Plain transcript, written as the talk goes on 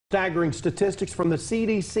Staggering statistics from the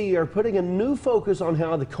CDC are putting a new focus on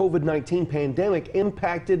how the COVID-19 pandemic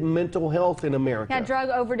impacted mental health in America. Yeah, drug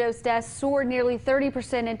overdose deaths soared nearly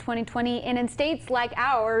 30% in 2020, and in states like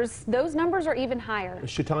ours, those numbers are even higher.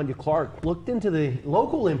 Shatanya Clark looked into the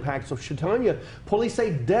local impacts of Shatanya. Police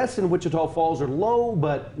say deaths in Wichita Falls are low,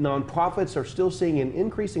 but nonprofits are still seeing an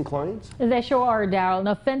increase in clients. They sure are, Daryl.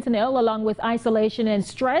 Now, fentanyl, along with isolation and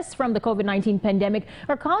stress from the COVID-19 pandemic,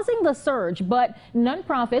 are causing the surge, but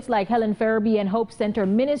nonprofits like Helen Farabee and Hope Center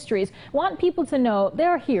Ministries want people to know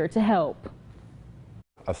they're here to help.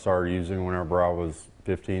 I started using whenever I was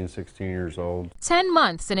 15, 16 years old. 10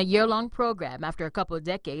 months in a year-long program after a couple of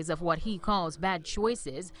decades of what he calls bad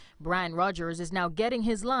choices, Brian Rogers is now getting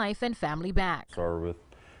his life and family back. Started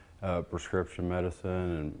with prescription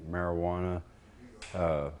medicine and marijuana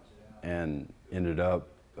and ended up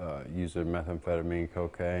using methamphetamine,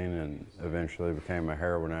 cocaine, and eventually became a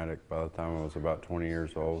heroin addict by the time I was about 20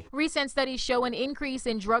 years old. Recent studies show an increase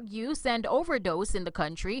in drug use and overdose in the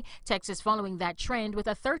country. Texas following that trend with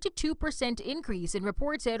a 32% increase in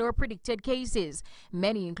reported or predicted cases.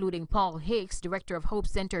 Many, including Paul Hicks, director of Hope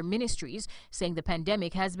Center Ministries, saying the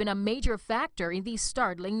pandemic has been a major factor in these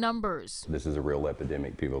startling numbers. This is a real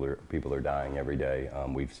epidemic. People are dying every day.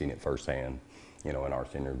 We've seen it firsthand. You know, in our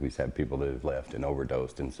center, we've had people that have left and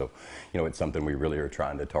overdosed, and so, you know, it's something we really are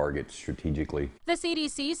trying to target strategically. The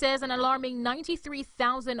CDC says an alarming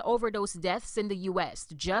 93,000 overdose deaths in the U.S.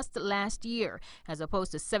 just last year, as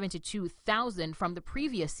opposed to 72,000 from the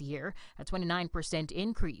previous year, a 29%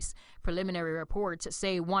 increase. Preliminary reports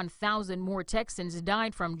say 1,000 more Texans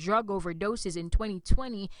died from drug overdoses in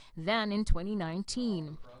 2020 than in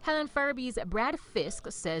 2019. Helen Farabee's Brad Fisk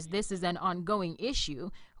says this is an ongoing issue,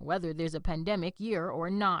 whether there's a pandemic year or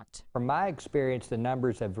not. From my experience, the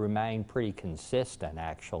numbers have remained pretty consistent,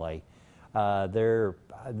 actually. There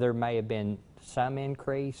may have been some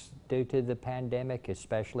increase due to the pandemic,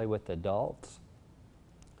 especially with adults.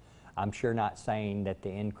 I'm sure not saying that the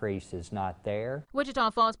increase is not there.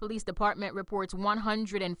 Wichita Falls Police Department reports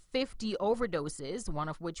 150 overdoses, one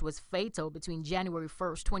of which was fatal between January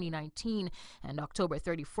 1st, 2019 and October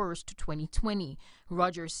 31st, 2020.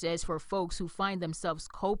 Rogers says for folks who find themselves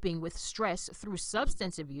coping with stress through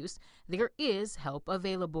substance abuse, there is help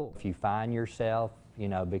available. If you find yourself, you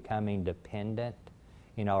know, becoming dependent,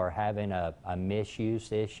 you know, or having a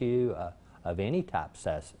misuse issue, of any type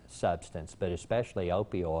of substance, but especially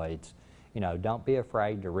opioids, you know, don't be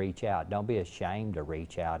afraid to reach out. Don't be ashamed to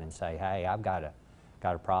reach out and say, hey, I've got a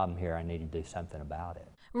problem here. I need to do something about it.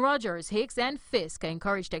 Rogers, Hicks, and Fisk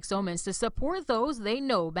encourage Texomans to support those they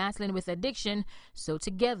know battling with addiction so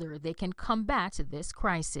together they can combat this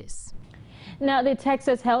crisis. Now, the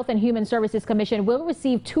Texas Health and Human Services Commission will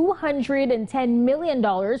receive $210 million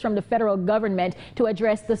from the federal government to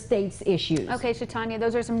address the state's issues. Okay, Shatanya,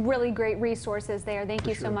 those are some really great resources there. Thank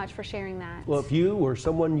you so much for sharing that. Well, if you or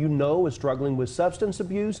someone you know is struggling with substance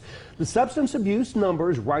abuse, the substance abuse number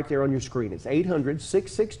is right there on your screen. It's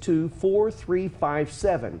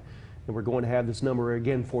 800-662-4357. And we're going to have this number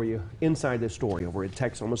again for you inside this story over at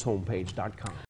Texomashomepage.com.